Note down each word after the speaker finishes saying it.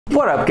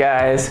What up,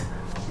 guys?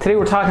 Today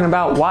we're talking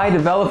about why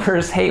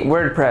developers hate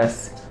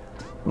WordPress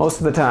most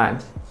of the time.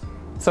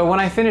 So when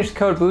I finished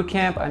Code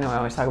Bootcamp, I know I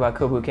always talk about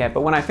Code Bootcamp,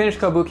 but when I finished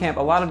Code Bootcamp,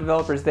 a lot of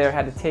developers there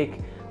had to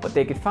take what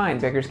they could find.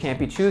 Beggars can't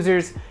be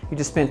choosers. You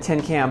just spent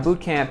 $10K on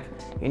Bootcamp,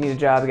 you need a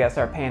job, you gotta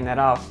start paying that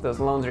off. Those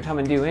loans are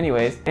coming due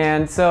anyways.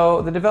 And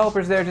so the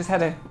developers there just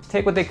had to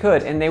take what they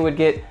could, and they would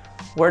get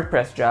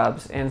WordPress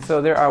jobs. And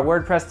so there are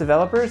WordPress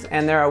developers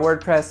and there are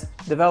WordPress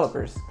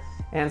developers.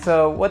 And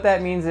so what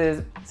that means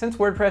is, since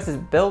WordPress is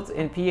built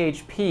in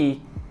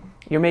PHP,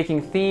 you're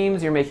making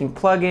themes, you're making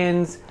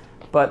plugins,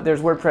 but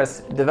there's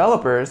WordPress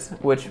developers,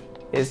 which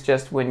is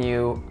just when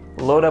you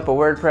load up a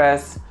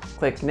WordPress,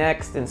 click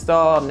next,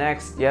 install,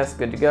 next, yes,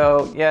 good to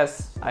go,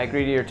 yes, I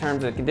agree to your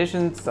terms and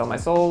conditions, sell my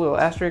soul, little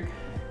asterisk.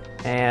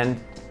 And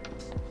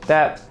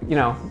that,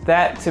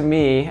 that to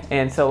me,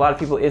 and to a lot of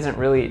people, isn't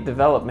really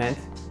development.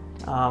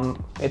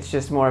 It's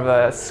just more of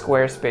a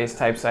Squarespace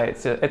type site.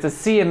 It's a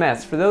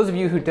CMS. For those of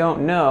you who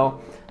don't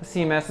know, a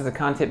CMS is a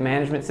content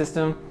management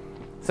system.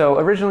 So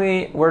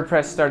originally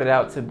WordPress started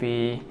out to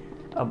be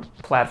a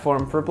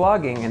platform for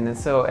blogging, and then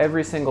so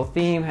every single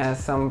theme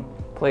has some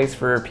place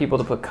for people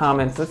to put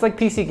comments. It's like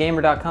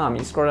PCGamer.com.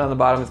 You scroll down the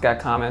bottom, it's got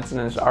comments, and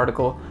then there's an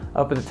article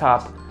up at the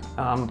top.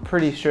 I'm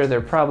pretty sure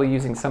they're probably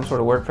using some sort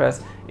of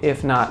WordPress,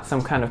 if not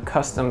some kind of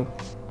custom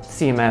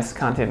CMS,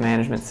 content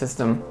management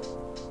system.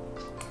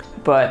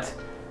 But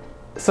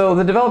so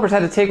the developers had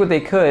to take what they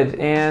could,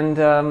 and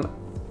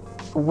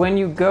when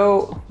you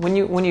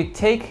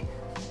take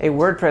a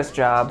WordPress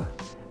job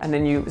and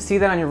then you see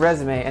that on your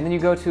resume and then you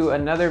go to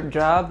another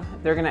job,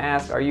 they're going to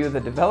ask, are you the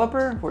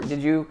developer? Or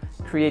did you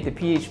create the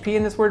PHP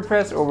in this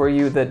WordPress, or were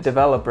you the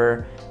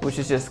developer, which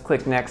is just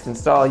click next,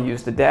 install,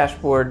 use the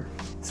dashboard,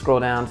 scroll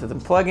down to the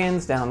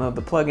plugins, download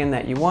the plugin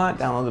that you want,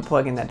 download the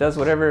plugin that does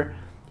whatever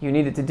you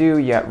need it to do.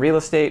 You got real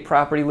estate,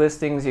 property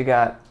listings, you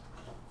got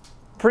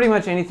pretty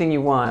much anything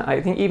you want.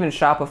 I think even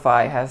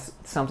Shopify has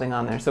something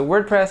on there. So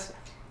WordPress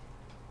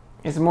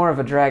is more of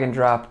a drag and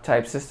drop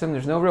type system.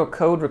 There's no real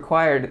code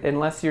required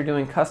unless you're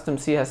doing custom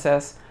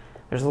CSS.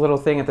 There's a little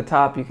thing at the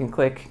top, you can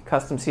click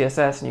custom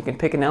CSS and you can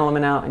pick an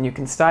element out and you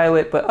can style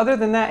it. But other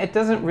than that, it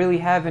doesn't really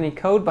have any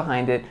code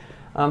behind it.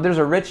 There's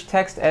a rich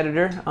text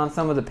editor on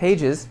some of the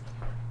pages.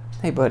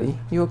 Hey buddy,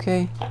 you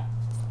okay?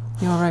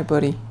 You all right,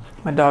 buddy?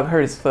 My dog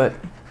hurt his foot.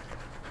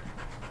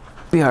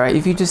 Be all right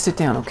if you just sit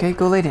down, okay?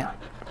 Go lay down.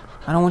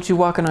 I don't want you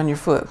walking on your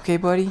foot, okay,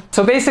 buddy?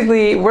 So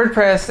basically,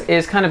 WordPress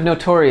is kind of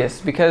notorious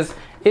because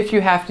if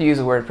you have to use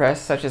a WordPress,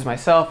 such as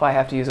myself, I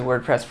have to use a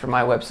WordPress for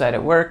my website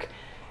at work,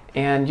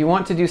 and you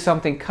want to do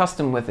something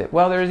custom with it.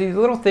 Well, there's these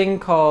little thing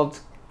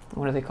called,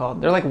 what are they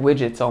called? They're like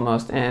widgets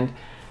almost, and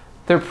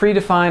they're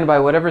predefined by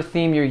whatever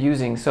theme you're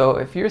using. So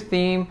if your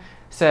theme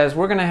says,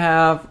 we're gonna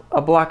have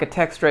a block of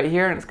text right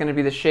here, and it's gonna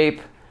be the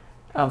shape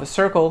of a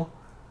circle,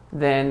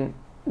 then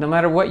no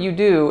matter what you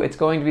do, it's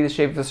going to be the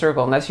shape of a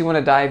circle, unless you want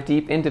to dive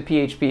deep into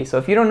PHP. So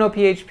if you don't know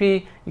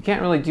PHP, you can't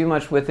really do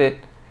much with it,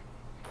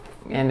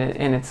 and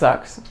it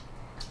sucks.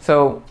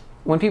 So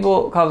when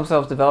people call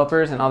themselves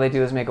developers and all they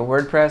do is make a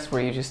WordPress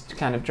where you just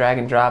kind of drag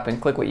and drop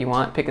and click what you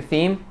want, pick a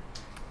theme,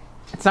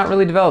 it's not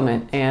really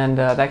development, and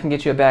that can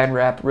get you a bad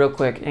rap real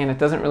quick, and it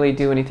doesn't really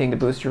do anything to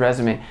boost your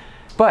resume.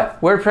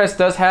 But WordPress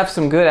does have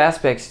some good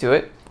aspects to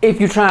it. If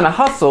you're trying to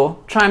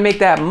hustle, try and make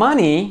that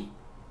money,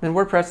 then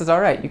WordPress is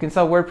all right. You can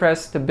sell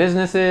WordPress to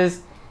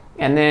businesses,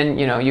 and then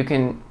you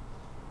can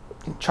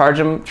charge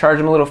them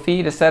a little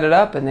fee to set it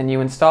up, and then you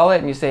install it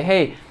and you say,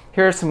 hey,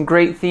 here are some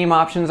great theme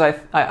options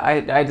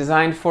I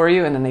designed for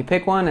you, and then they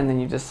pick one, and then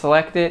you just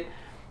select it,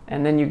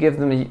 and then you give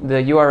them the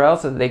URL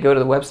so that they go to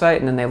the website,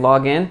 and then they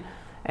log in,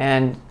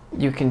 and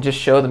you can just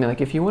show them, like,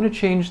 if you want to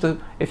change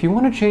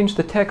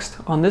the text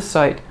on this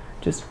site,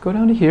 just go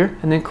down to here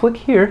and then click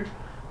here.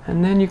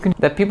 And then you can,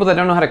 that people that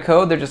don't know how to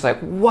code, they're just like,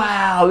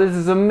 wow, this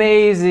is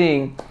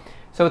amazing.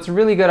 So it's a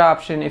really good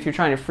option if you're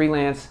trying to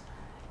freelance,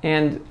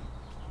 and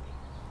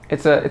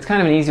it's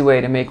kind of an easy way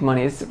to make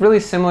money. It's really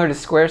similar to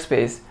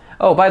Squarespace.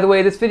 Oh, by the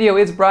way, this video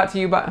is brought to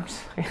you by,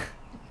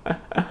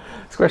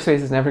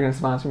 Squarespace is never going to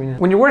sponsor me now.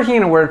 When you're working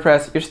in a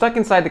WordPress, you're stuck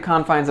inside the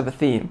confines of a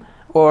theme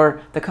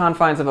or the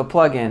confines of a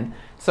plugin.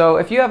 So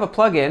if you have a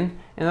plugin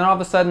and then all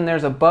of a sudden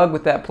there's a bug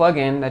with that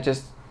plugin that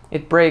just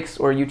it breaks,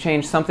 or you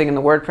change something in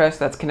the WordPress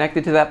that's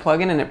connected to that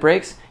plugin and it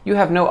breaks, you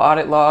have no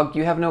audit log,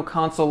 you have no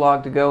console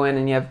log to go in,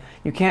 and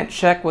you can't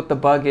check what the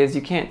bug is,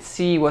 you can't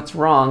see what's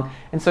wrong,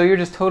 and so you're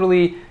just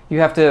you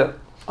have to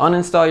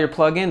uninstall your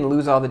plugin,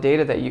 lose all the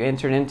data that you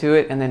entered into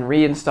it, and then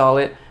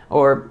reinstall it,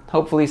 or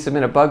hopefully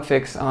submit a bug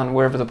fix on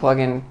wherever the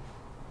plugin,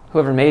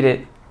 whoever made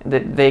it,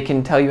 that they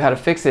can tell you how to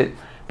fix it.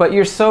 But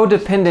you're so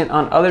dependent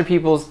on other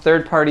people's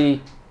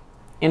third-party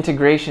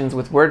integrations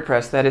with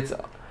WordPress that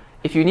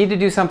if you need to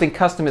do something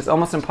custom, it's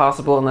almost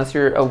impossible unless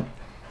you're a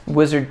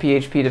wizard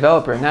PHP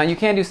developer. Now, you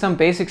can do some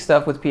basic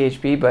stuff with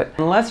PHP, but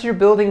unless you're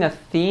building a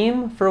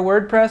theme for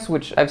WordPress,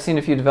 which I've seen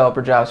a few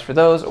developer jobs for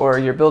those, or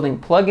you're building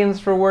plugins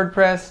for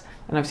WordPress,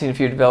 and I've seen a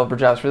few developer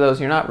jobs for those,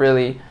 you're not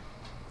really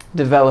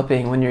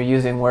developing when you're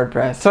using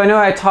WordPress. So I know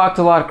I talked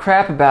a lot of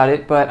crap about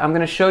it, but I'm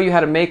going to show you how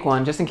to make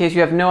one, just in case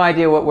you have no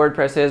idea what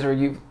WordPress is, or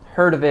you've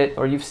heard of it,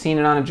 or you've seen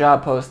it on a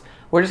job post.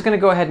 We're just going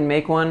to go ahead and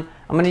make one.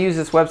 I'm going to use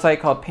this website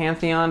called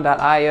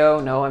pantheon.io.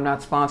 No, I'm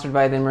not sponsored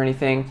by them or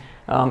anything.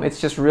 It's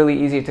just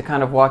really easy to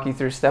kind of walk you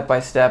through step by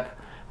step,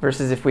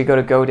 versus if we go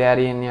to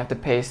GoDaddy and you have to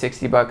pay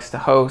 $60 to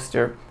host,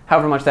 or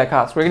however much that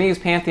costs. We're going to use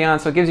Pantheon,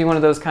 so it gives you one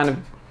of those kind of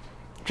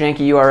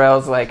janky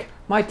URLs like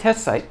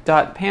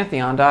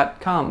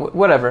mytestsite.pantheon.com,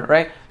 whatever,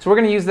 right? So we're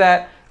going to use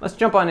that. Let's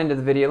jump on into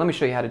the video. Let me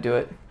show you how to do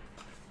it.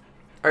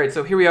 All right,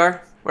 so here we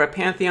are. We're at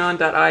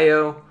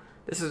pantheon.io.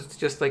 This is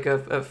just like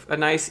a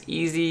nice,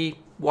 easy,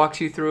 walks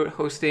you through it,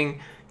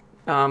 hosting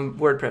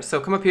WordPress. So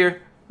come up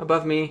here,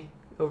 above me,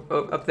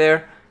 up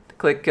there,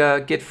 click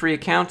Get Free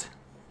Account.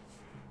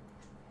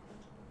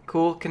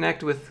 Cool,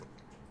 connect with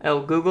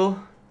Google.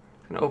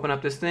 I'm gonna open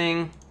up this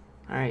thing.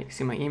 All right, you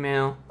see my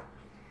email.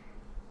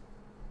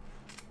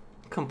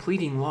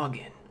 Completing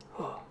login.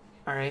 Oh,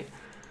 all right,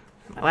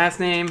 my last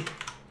name,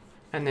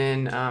 and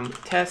then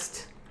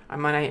test.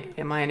 Am I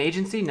an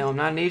agency? No, I'm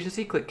not an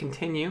agency. Click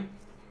continue.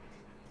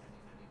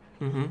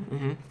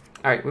 All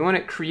right, we want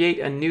to create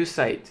a new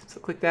site. So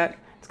click that.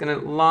 It's going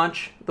to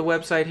launch the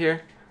website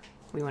here.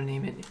 We want to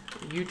name it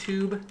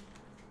YouTube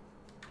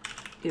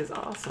is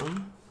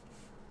awesome.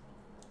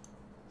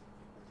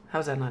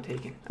 How's that not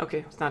taken? Okay,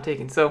 it's not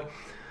taken. So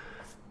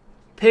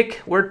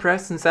pick WordPress,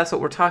 since that's what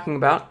we're talking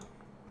about.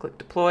 Click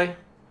deploy.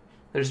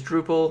 There's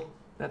Drupal.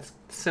 That's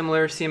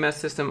similar CMS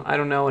system. I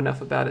don't know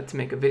enough about it to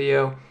make a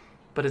video,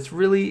 but it's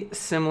really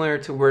similar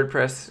to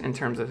WordPress in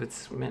terms of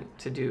it's meant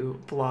to do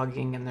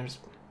blogging, and there's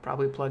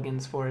probably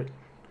plugins for it.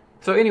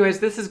 So anyways,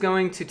 this is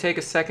going to take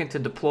a second to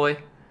deploy.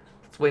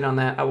 Let's wait on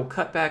that. I will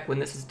cut back when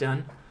this is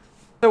done.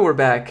 So we're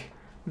back.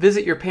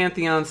 Visit your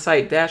Pantheon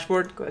site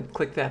dashboard. Go ahead and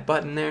click that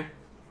button there.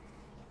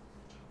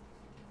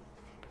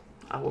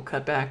 I will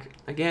cut back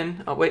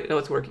again. Oh wait, no,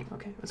 it's working.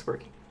 Okay, it's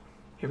working.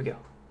 Here we go.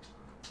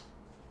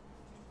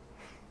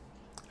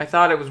 I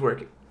thought it was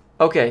working.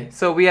 Okay,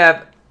 so we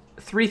have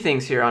three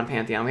things here on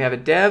Pantheon. We have a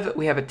dev,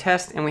 we have a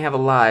test, and we have a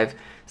live.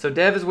 So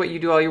dev is what you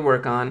do all your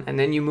work on, and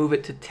then you move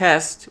it to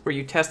test, where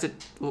you test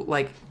it,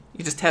 like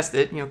you just test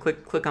it, you know,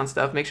 click on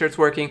stuff, make sure it's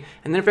working,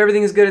 and then if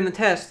everything is good in the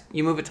test,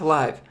 you move it to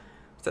live.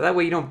 So that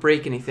way you don't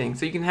break anything.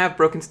 So you can have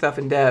broken stuff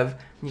in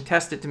dev, and you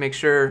test it to make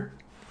sure,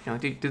 you know,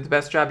 do the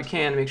best job you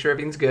can to make sure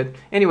everything's good.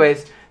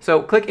 Anyways,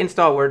 so click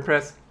install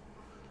WordPress.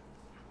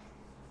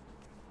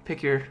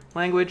 Pick your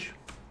language.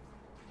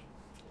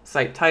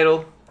 Site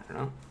title, I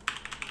don't know.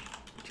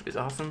 YouTube is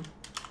awesome.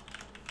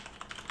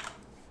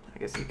 I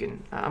guess you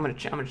can. I'm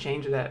gonna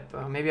change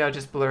that. Maybe I'll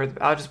just blur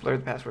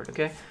the password,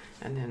 okay?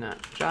 And then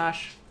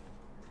Josh.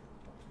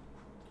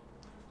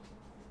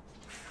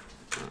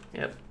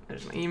 Yep,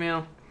 there's my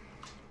email.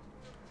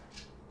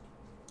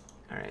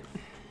 All right.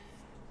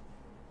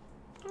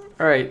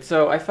 All right.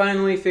 So I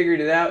finally figured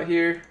it out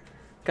here.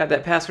 Got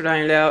that password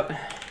ironed out.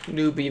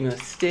 Newbie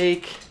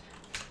mistake,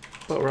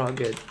 but we're all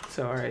good.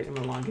 So all right, I'm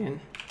gonna log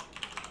in.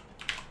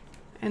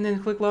 And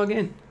then click log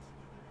in.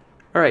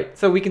 All right,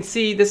 so we can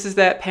see this is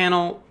that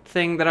panel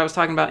thing that I was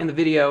talking about in the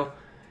video.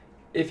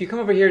 If you come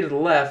over here to the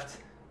left,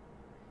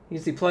 you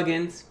can see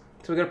plugins.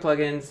 So we go to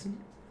plugins.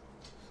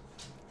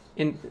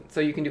 So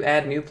you can do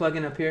add new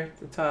plugin up here at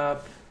the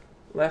top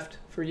left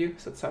for you,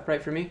 so it's top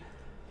right for me.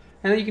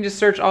 And then you can just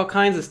search all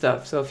kinds of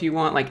stuff. So if you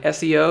want like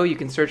SEO, you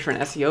can search for an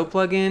SEO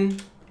plugin.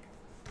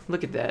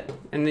 Look at that.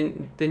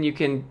 And then you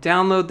can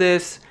download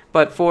this.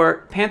 But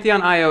for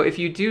Pantheon.io, if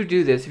you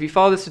do this, if you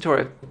follow this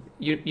tutorial,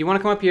 you want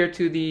to come up here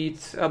to the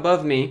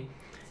above me,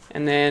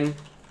 and then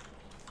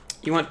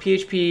you want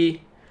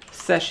PHP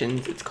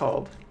sessions, it's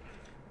called.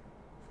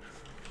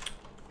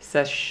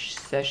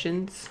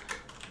 Sessions.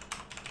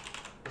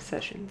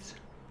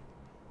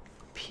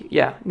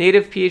 Yeah,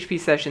 native PHP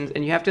sessions,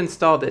 and you have to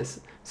install this.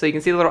 So you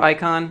can see the little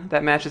icon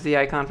that matches the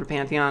icon for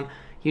Pantheon.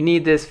 You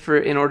need this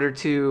in order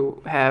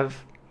to have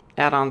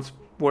add-ons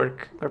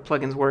work or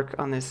plugins work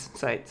on this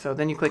site. So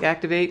then you click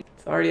activate.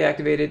 It's already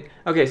activated.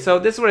 Okay, so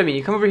this is what I mean.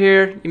 You come over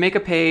here, you make a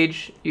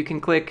page, you can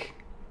click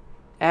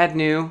add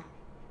new.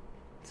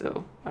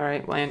 So all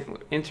right, well,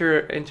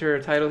 enter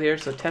a title here.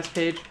 So test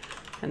page,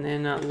 and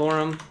then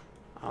lorem.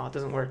 Oh, it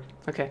doesn't work.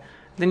 Okay,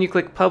 then you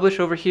click publish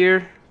over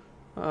here,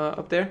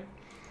 up there.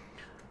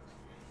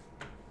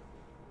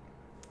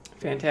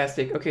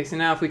 Fantastic. Okay, so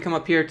now if we come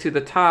up here to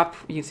the top,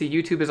 you can see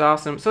YouTube is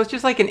awesome. So it's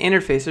just like an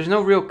interface. There's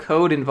no real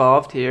code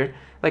involved here.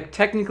 Like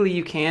technically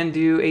you can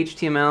do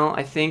HTML,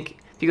 I think.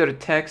 If you go to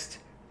text,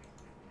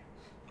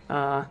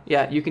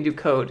 yeah, you can do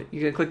code.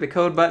 You can click the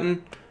code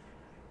button,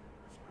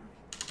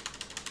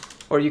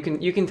 or you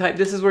can type.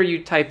 This is where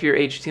you type your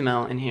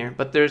HTML in here.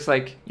 But there's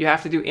like, you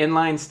have to do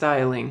inline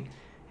styling.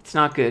 It's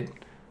not good.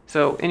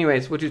 So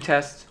anyways, we'll do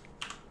test,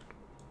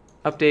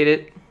 update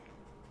it,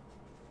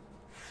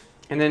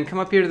 and then come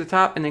up here to the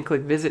top and then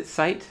click visit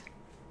site.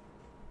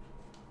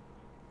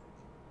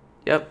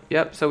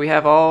 Yep, so we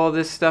have all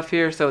this stuff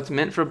here, so it's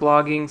meant for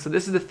blogging. So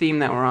this is the theme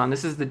that we're on.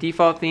 This is the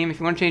default theme. If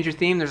you want to change your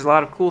theme, there's a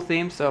lot of cool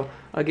themes. So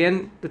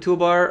again, the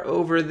toolbar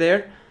over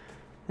there.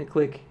 and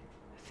click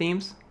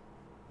themes.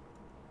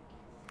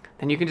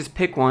 Then you can just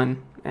pick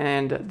one,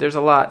 and there's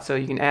a lot, so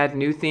you can add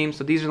new themes.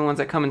 So these are the ones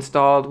that come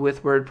installed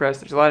with WordPress.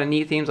 There's a lot of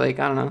neat themes, like,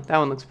 I don't know, that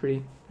one looks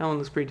pretty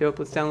dope.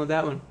 Let's download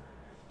that one.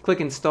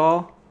 Click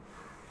install.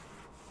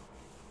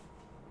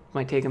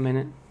 Might take a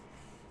minute.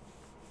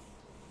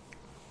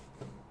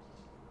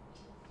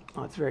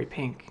 Oh, it's very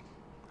pink.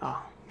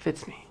 Oh,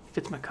 fits me.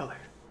 Fits my color.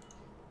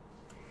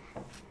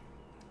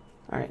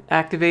 All right,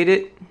 activate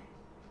it.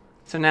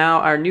 So now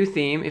our new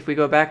theme, if we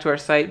go back to our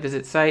site,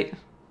 visit site,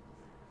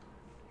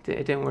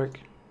 it didn't work.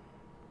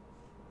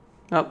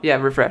 Oh, yeah,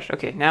 refresh.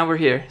 Okay, now we're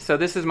here. So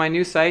this is my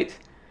new site,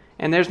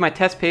 and there's my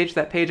test page,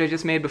 that page I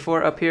just made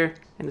before up here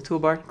in the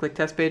toolbar. Click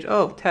test page.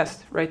 Oh,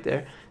 test, right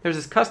there. There's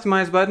this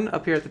customize button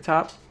up here at the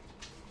top.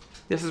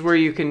 This is where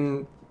you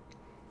can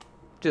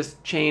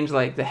just change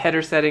like the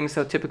header settings.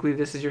 So typically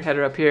this is your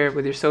header up here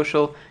with your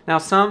social. Now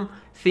some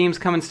themes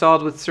come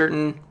installed with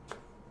certain,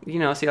 you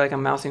know, see like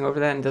I'm mousing over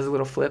that and does a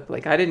little flip.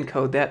 Like I didn't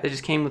code that, it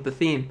just came with the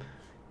theme.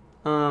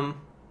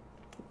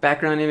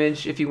 Background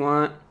image if you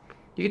want.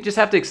 You just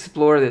have to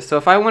explore this. So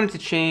if I wanted to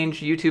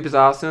change YouTube is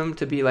awesome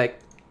to be like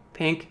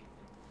pink,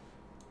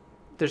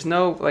 there's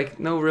no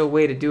real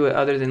way to do it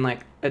other than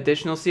like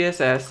additional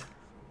CSS,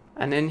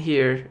 and then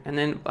here, and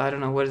then I don't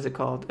know, what is it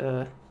called?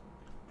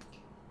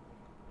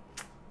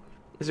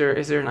 Is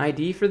there an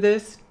ID for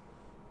this?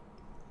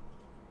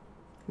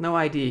 No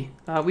ID.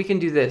 We can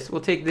do this.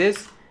 We'll take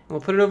this and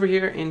we'll put it over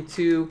here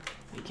into,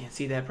 you can't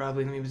see that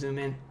probably, let me zoom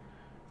in.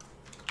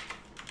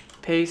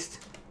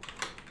 Paste.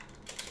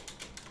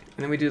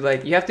 And then we do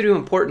like, you have to do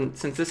important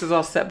since this is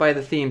all set by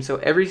the theme. So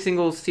every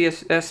single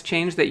CSS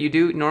change that you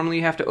do, normally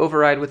you have to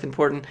override with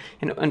important,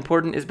 and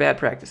important is bad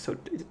practice, so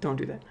don't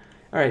do that.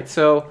 All right,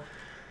 so,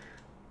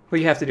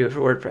 well, you have to do it for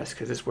WordPress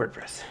because it's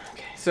WordPress.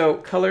 Okay, so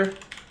color,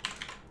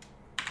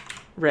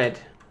 red,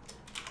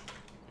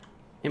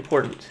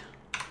 important.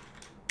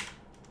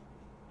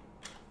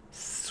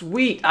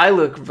 Sweet, I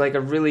look like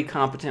a really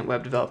competent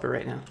web developer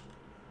right now.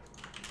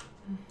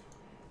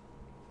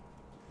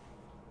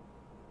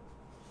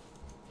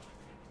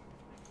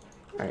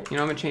 All right, you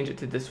know, I'm gonna change it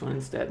to this one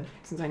instead,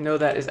 since I know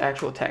that is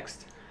actual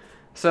text.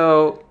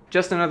 So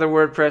just another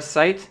WordPress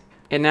site,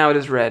 and now it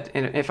is red.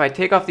 And if I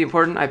take off the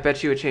important, I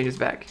bet you it changes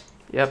back.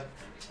 Yep,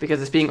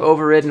 because it's being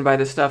overridden by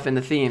the stuff in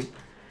the theme.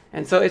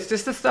 And so it's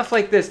just the stuff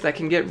like this that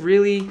can get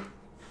really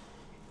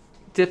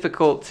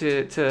difficult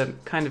to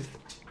kind of,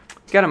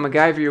 you gotta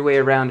MacGyver your way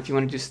around if you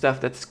want to do stuff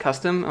that's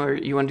custom, or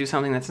you want to do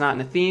something that's not in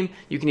a theme.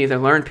 You can either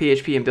learn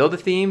PHP and build a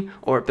theme,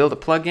 or build a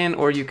plugin,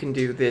 or you can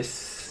do this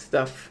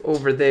stuff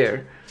over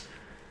there.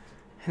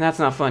 And that's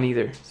not fun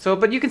either. So,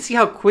 but you can see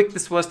how quick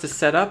this was to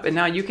set up, and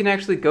now you can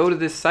actually go to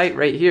this site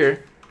right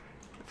here.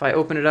 If I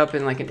open it up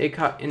in like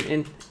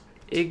an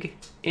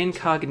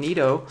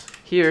incognito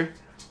here,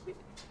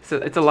 so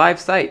it's a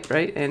live site,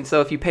 right? And so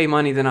if you pay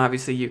money, then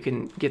obviously you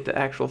can get the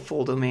actual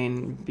full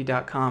domain,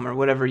 .com or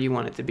whatever you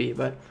want it to be.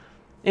 But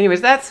anyways,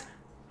 that's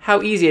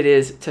how easy it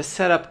is to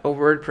set up a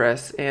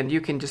WordPress, and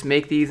you can just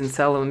make these and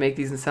sell them, and make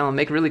these and sell them,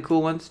 make really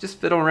cool ones. Just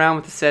fiddle around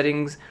with the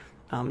settings,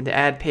 the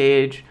ad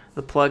page,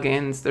 the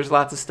plugins, there's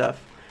lots of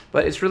stuff,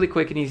 but it's really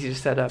quick and easy to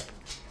set up.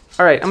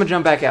 All right, I'm gonna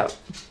jump back out.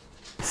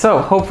 So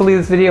hopefully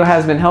this video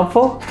has been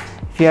helpful.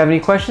 If you have any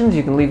questions,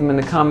 you can leave them in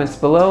the comments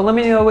below. Let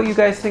me know what you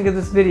guys think of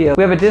this video.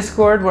 We have a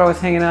Discord where I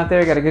was hanging out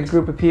there, got a good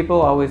group of people,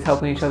 always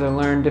helping each other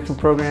learn different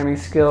programming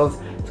skills.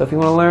 So if you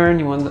wanna learn,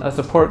 you want a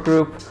support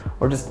group,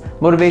 or just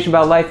motivation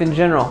about life in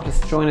general,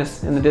 just join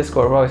us in the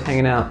Discord. We're always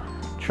hanging out,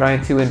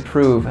 trying to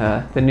improve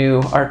the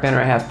new art banner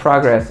I have,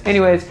 progress.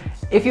 Anyways,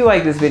 if you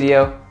like this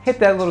video, hit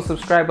that little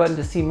subscribe button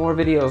to see more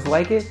videos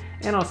like it,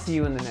 and I'll see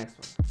you in the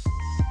next one.